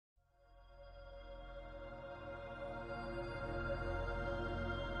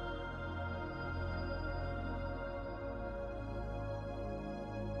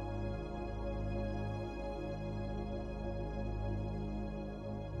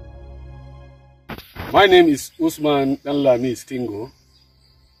My name is Usman Danlami Stingo,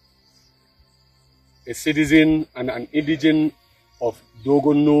 a citizen and an indigene of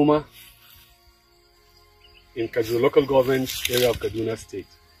Dogon Noma in Kaduna local government area of Kaduna State.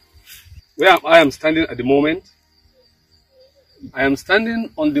 Where I am standing at the moment, I am standing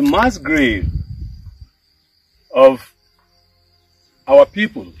on the mass grave of our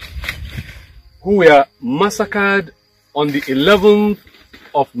people who were massacred on the 11th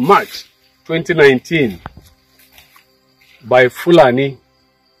of March 2019 by Fulani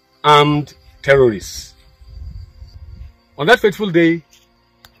armed terrorists. On that fateful day,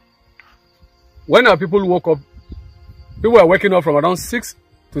 when our people woke up, people were waking up from around 6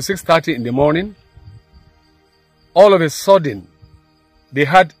 to 6:30 in the morning. All of a sudden, they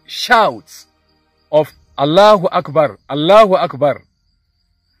had shouts of Allahu Akbar, Allahu Akbar,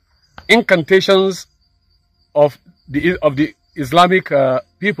 incantations of the Islamic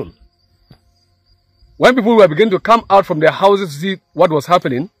people. When people were beginning to come out from their houses to see what was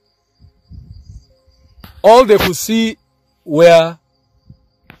happening, all they could see were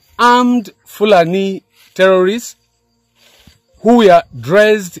armed Fulani terrorists who were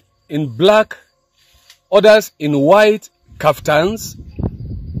dressed in black, others in white kaftans,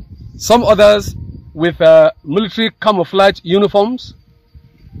 some others with military camouflage uniforms,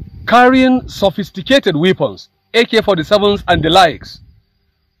 carrying sophisticated weapons, AK-47s and the likes.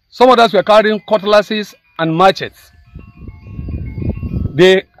 Some others were carrying cutlasses and machetes.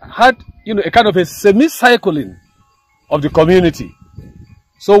 They had, a kind of a semi-cycling of the community.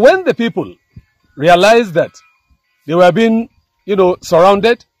 So when the people realized that they were being,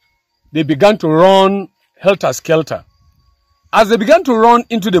 surrounded, they began to run helter-skelter. As they began to run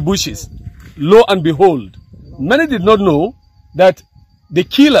into the bushes, lo and behold, many did not know that the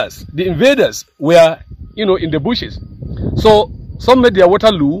killers, the invaders, were, in the bushes. So some made their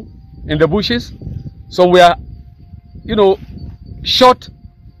Waterloo in the bushes. Some were, shot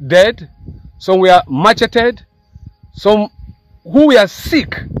dead. Some were macheted. Some who were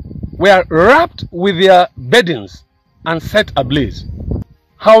sick were wrapped with their beddings and set ablaze.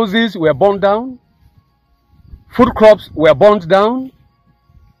 Houses were burned down. Food crops were burned down.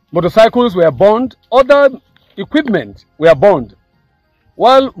 Motorcycles were burned. Other equipment were burned.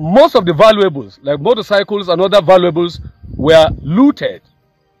 While most of the valuables, like motorcycles and other valuables, were looted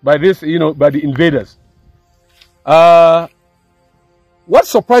by this, by the invaders. What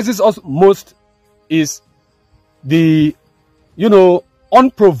surprises us most is the,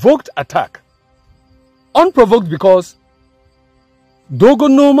 unprovoked attack. Unprovoked because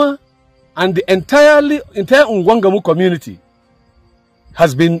Dogon Noma and the entire Unwangamu community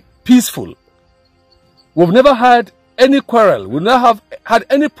has been peaceful. We've never had any quarrel. We never have had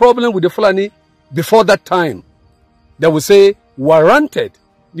any problem with the Fulani before that time that we say warranted,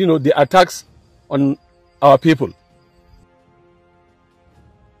 the attacks on our people.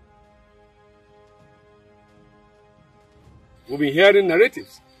 We've been hearing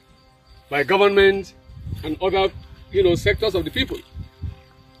narratives by government and other, sectors of the people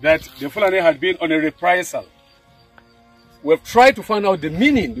that the Fulani had been on a reprisal. We've tried to find out the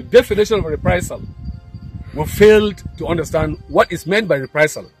meaning, the definition of a reprisal. We failed to understand what is meant by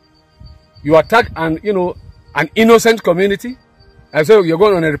reprisal. You attack an innocent community and say you're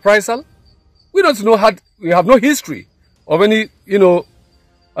going on a reprisal. We don't know we have no history of any,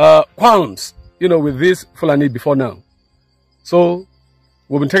 qualms, with this Fulani before now. So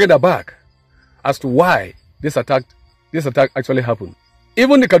we've been taken aback as to why this attack actually happened.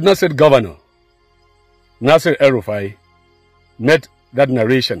 Even the Kaduna State Governor, Nasir El-Rufai, met that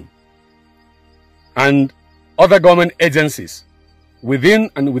narration. And other government agencies within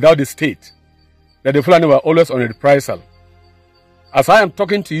and without the state, that the Fulani were always on a reprisal. As I am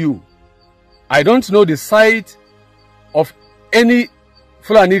talking to you, I don't know the site of any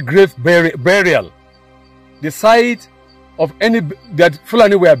Fulani grave burial. The site of any that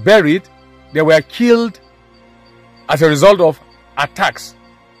Fulani were buried, they were killed as a result of attacks.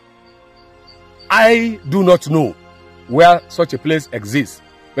 I do not know where such a place exists.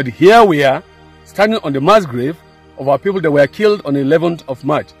 But here we are, standing on the mass grave of our people that were killed on the 11th of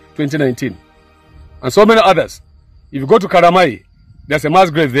March 2019. And so many others. If you go to Karamai, there's a mass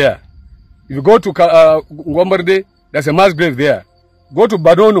grave there. If you go to Ngombarde, there's a mass grave there. Go to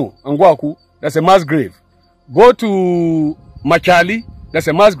Badono and Gwaku, there's a mass grave. Go to Machali, there's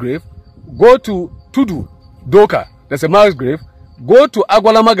a mass grave. Go to Tudu, Doka, there's a mass grave. Go to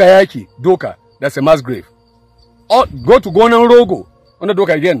Agwalama Gayaki, Doka, there's a mass grave. Or go to Gonan Rogo, under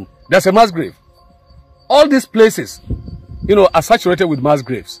Doka again, there's a mass grave. All these places, are saturated with mass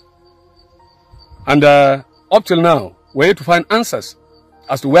graves. And up till now, we're here to find answers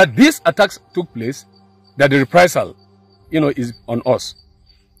as to where these attacks took place that the reprisal, is on us.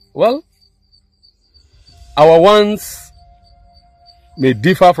 Well, our wants may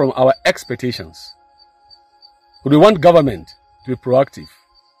differ from our expectations. But we want government to be proactive.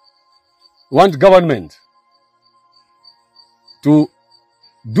 We want government to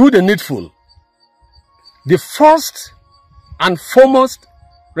do the needful. The first and foremost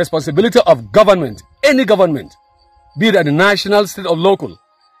responsibility of government, any government, be it at the national, state, or local,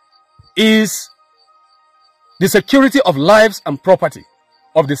 is the security of lives and property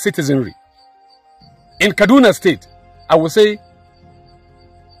of the citizenry. In Kaduna State, I would say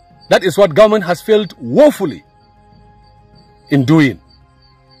that is what government has failed woefully in doing,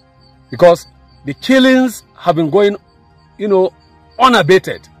 because the killings have been going,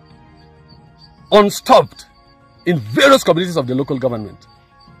 unabated, unstopped in various communities of the local government.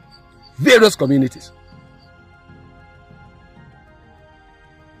 Various communities.